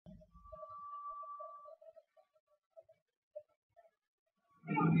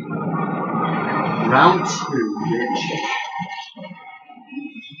Round 2, bitch.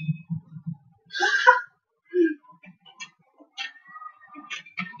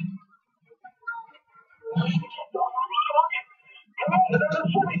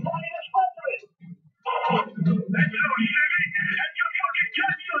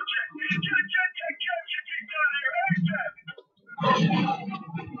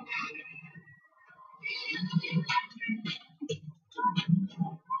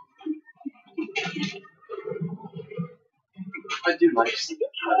 I do like to see that.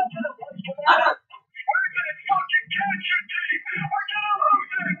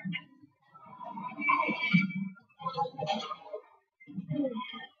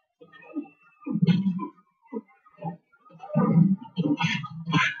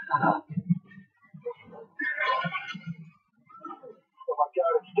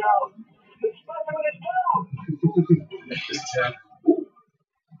 Just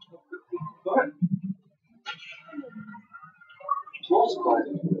go ahead. Close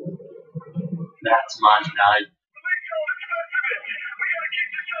button. That's my night.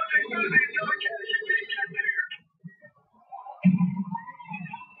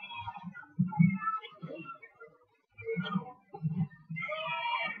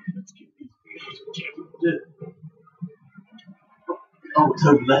 Oh, it's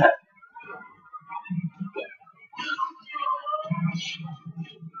over there.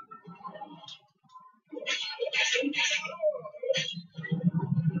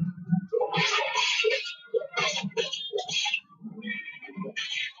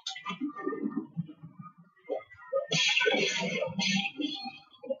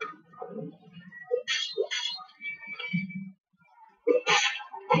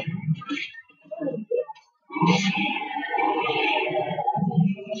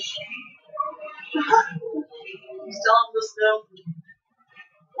 He's telling us now.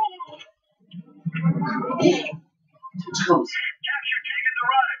 It comes. Capture team has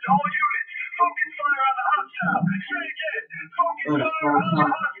arrived. All units, focus fire on the hostile. Say again, focus fire on the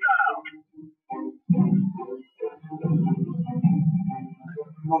hostile.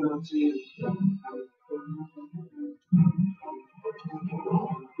 Hold on to you.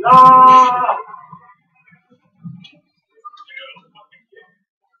 Ah!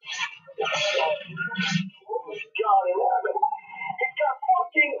 God, it's got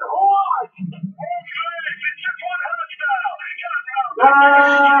fucking claws! It's just one hostile!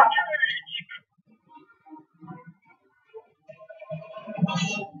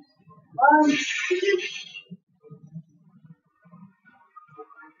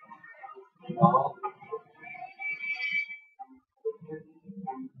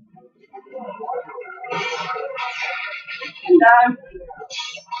 Down.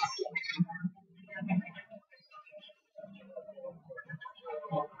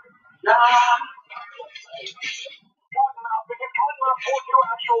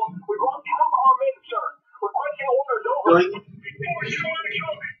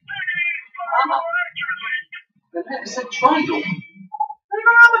 It's a triangle. I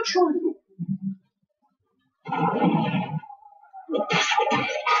don't have a triangle.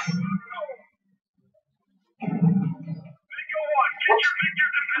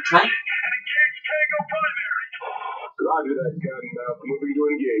 Okay. Roger that, gun. Moving to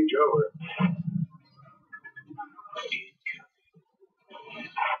engage. Over.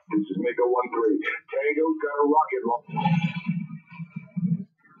 This is Mako 1-3. Tango's got a rocket launcher.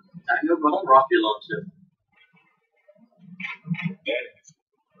 Tango got a rocket launcher.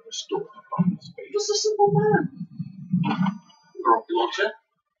 Restore from space. Just a simple man. Rocket launcher.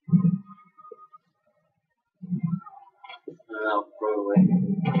 I'll throw it away.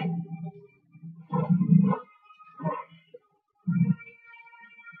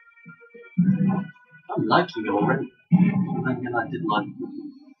 I'm liking it already. Again, I did like it.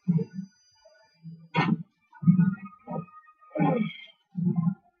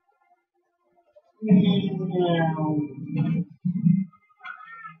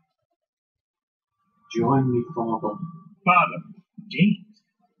 Join me, Father. Father, James,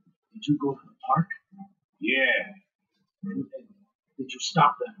 did you go to the park? Yeah. And did you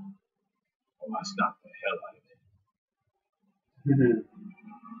stop them? Oh, I stopped the hell out of it.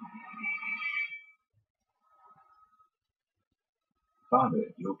 Father,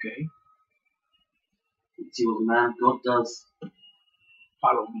 you okay? Let's see what the man of God does.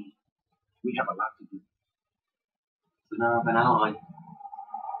 Follow me. We have a lot to do. So now I'm an ally.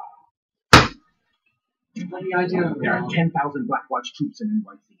 Any idea? There are 10,000 Black Watch troops in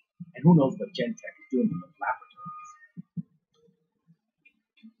NYC, and who knows what Gentech is doing in those laboratories.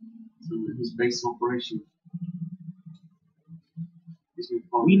 So his base operation.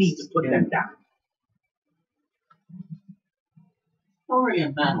 We need to put them down. Already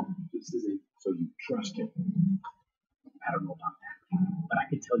a man, is he? So you trust him? I don't know about that, but I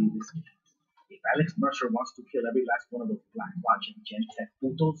can tell you this: if Alex Mercer wants to kill every last one of those Black Watch and Gen-Tech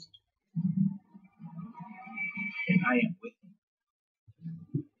putos, then I am with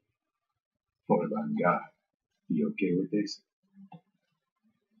him. What about God? You okay with this?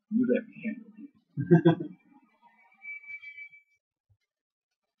 You let me handle it.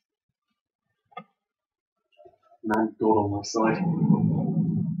 Man, God on my side.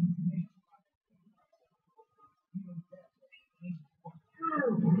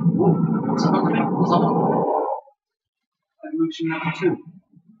 What's up, man? What's up? I'm reaching number 2.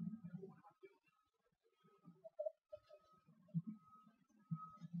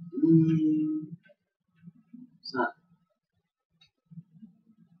 What's that?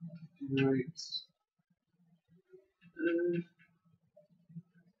 Generate.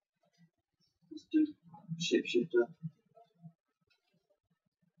 Let's do shapeshifter.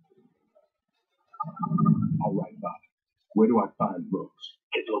 All right, Bob. Where do I find Brooks?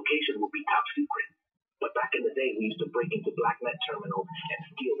 His location will be top secret. But back in the day, we used to break into BlackNet terminals and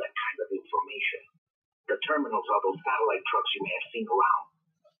steal that kind of information. The terminals are those satellite trucks you may have seen around.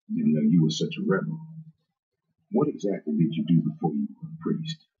 Didn't know you were such a rebel. What exactly did you do before you were a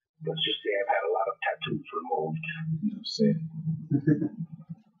priest? Let's just say I've had a lot of tattoos removed. Enough said.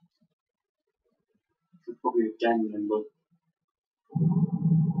 It's probably a genuine look.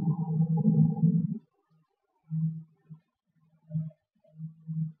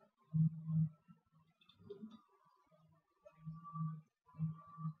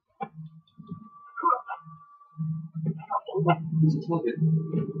 There's a target.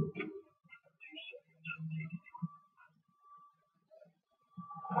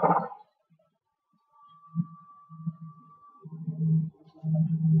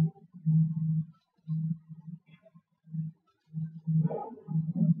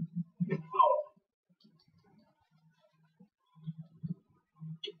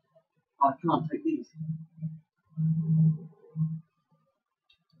 Oh, I can't take these.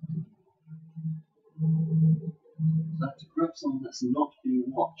 So I have to grab something that's not being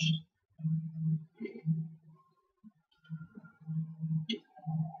watched.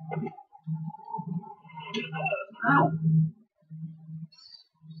 Ow!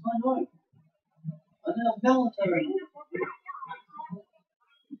 So annoying. I did a military.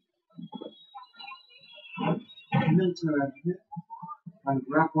 Military over here. I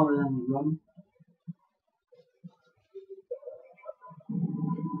grab one of them and run.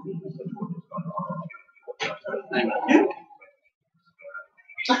 Thank you.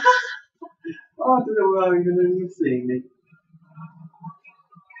 Oh, I don't know where I'm going to see me.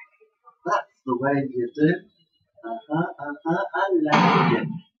 That's the way you do. I like it.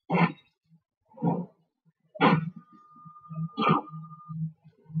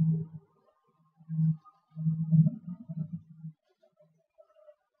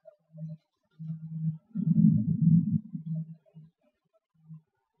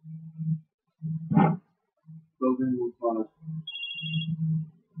 Logan will follow.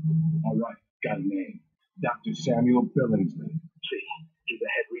 All right, got a name. Dr. Samuel Billingsley. See, he's the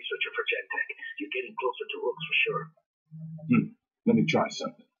head researcher for Gen-Tech. You're getting closer to Rooks for sure. Let me try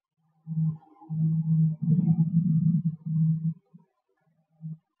something.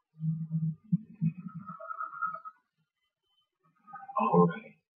 All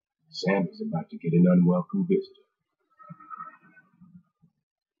right. Sam is about to get an unwelcome visitor.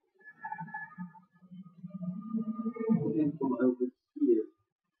 Looking from over here.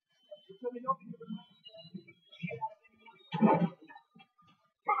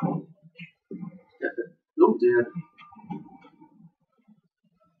 Oh dear.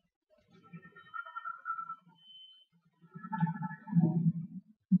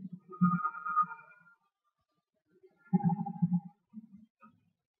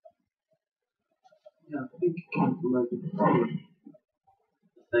 Yeah, I think it came from over here.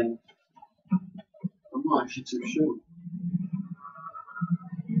 The thing. I'm not actually too sure.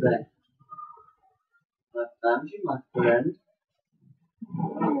 There. I found you, my friend.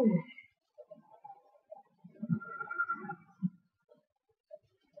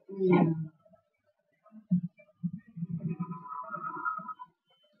 Yeah.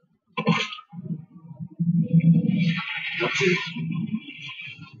 Got you.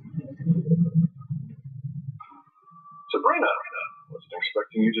 Sabrina, wasn't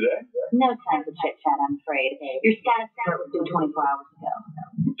expecting you today. No time for chit chat, I'm afraid. Your status scan was due 24 hours ago.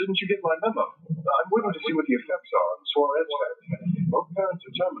 Didn't you get my memo? I'm waiting to see what the effects are on Suarez family. Both parents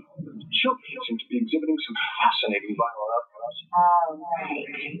are terminal. The children seem to be exhibiting some fascinating viral outcomes. Oh, right.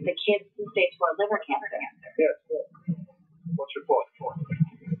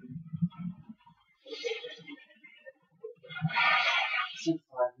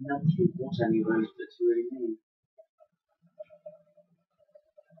 I'm not sure what any of those bits really mean.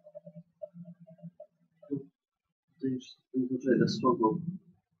 They just infiltrate the struggle.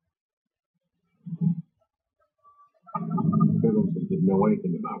 Billings didn't know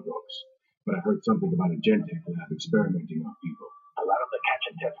anything about rooks, but I heard something about a Gentech lab experimenting on people. A lot of the catch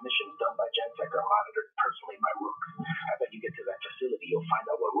and test missions done by Gentech are monitored personally by Rook. I bet you get to that facility, you'll find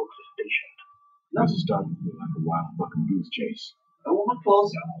out where Rooks is stationed. This is starting to feel like a wild fucking goose chase. I want my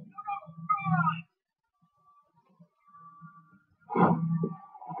claws.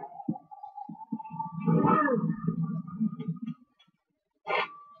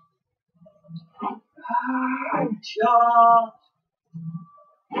 Shot!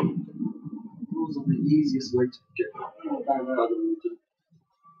 Those are the easiest way to get down there other than to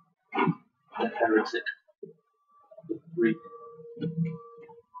the heretic. The freak.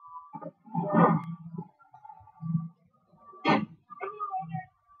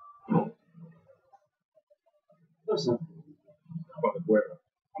 Listen. But where?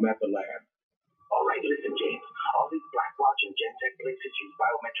 I'm at the lab. Alright, listen, James. All these Blackwatch and Gentech places use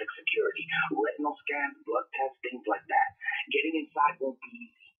biometric security, retinal scans, blood tests, things like that. Getting inside won't be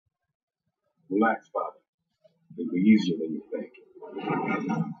easy. Relax, Father. It'll be easier than you think.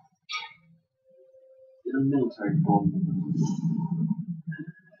 In a military form.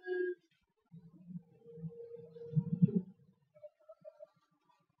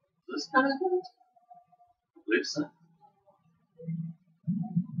 This kind of good? I believe so.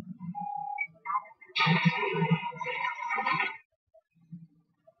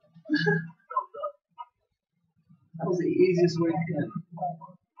 That was the easiest way to get.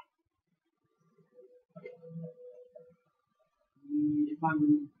 If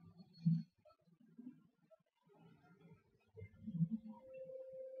I'm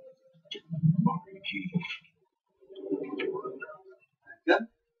Marking the key. good.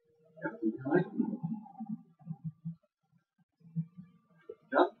 Everything behind.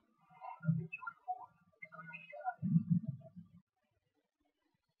 Done.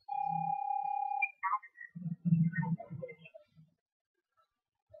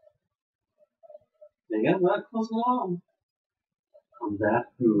 There you go, that close along. On that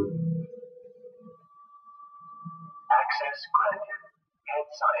food. Access granted. Head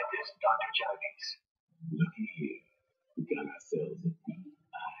scientist Dr. Genovese. Looky here. We got ourselves a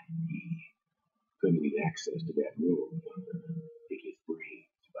DIE. Gonna need access to that room, Father. Pick his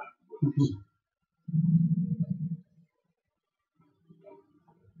brains about rooks.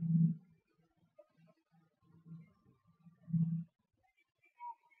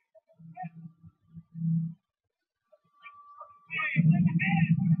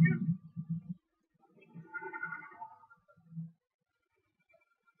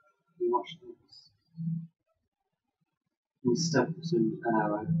 Watch this. He steps in an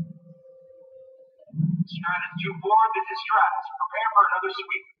arrow. Stratus 2-4, this is Stratus. Prepare for another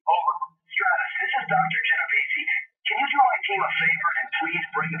sweep. Over. Stratus, this is Dr. Genovese. Can you do my team a favor and please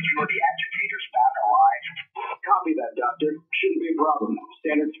bring a few of the agitators back alive? Copy that, Doctor. Shouldn't be a problem.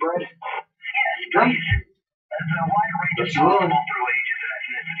 Standard spread? Yes, please. There's a wide range of people through ages and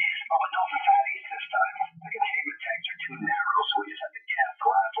ethnicities, but with no fatalities this time. The containment tanks are too narrow, so we just have to cast the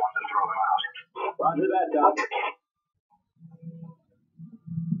last ones and throw them out. Roger that, Doc.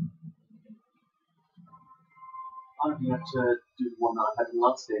 I think you have to do the one that I had in the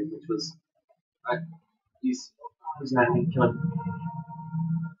last game, which was he's landing killing.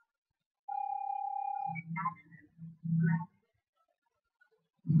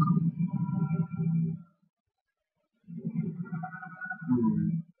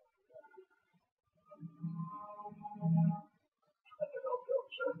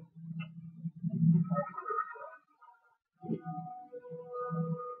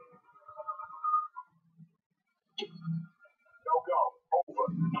 No go. Over.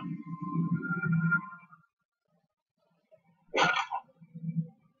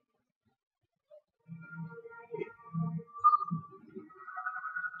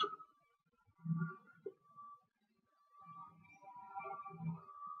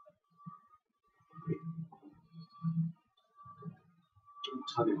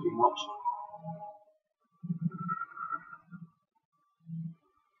 Have you been watched?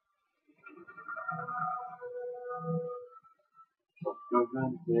 So go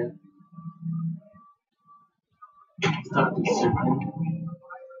around here. Start to circle.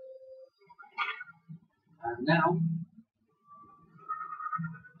 And now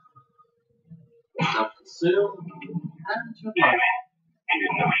start to seal and you're Damn live. it. He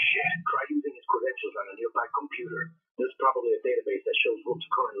didn't know shit. Try using his credentials on a nearby computer. There's probably a database that shows Rook's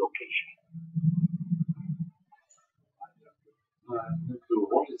current location. No clue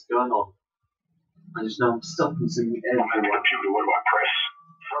what is going on. I just know I'm stuck in some On the everywhere. computer, what do I press?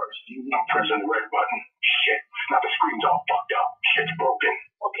 First, you need I'm pressing the red button. Shit. Now the screen's all fucked up. Shit's broken.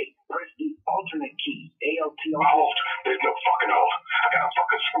 Okay, press the alternate key. ALT Alt. There's no fucking alt. I got a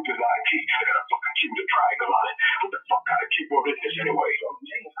fucking stupid line key. I got a fucking key with a triangle on it. What the fuck kind of keyboard is this anyway?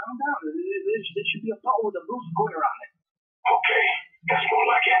 James, calm down. There should be a button with a blue square on it. Okay, that's more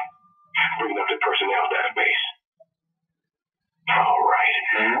like it. Bring up the personnel database.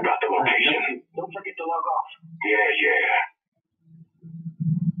 Alright, got the location. Don't forget to log off. Yeah.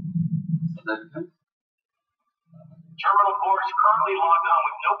 Terminal 4 is currently logged on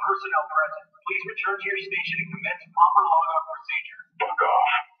with no personnel present. Please return to your station and commence proper log-on procedure. Fuck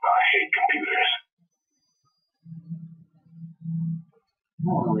off. I hate computers. Come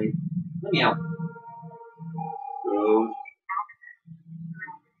on, Ollie. Let me out. Go.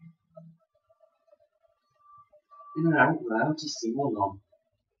 In and out loud to sing along.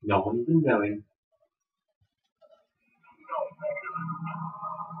 No one even knowing.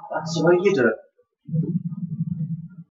 That's the way you do it.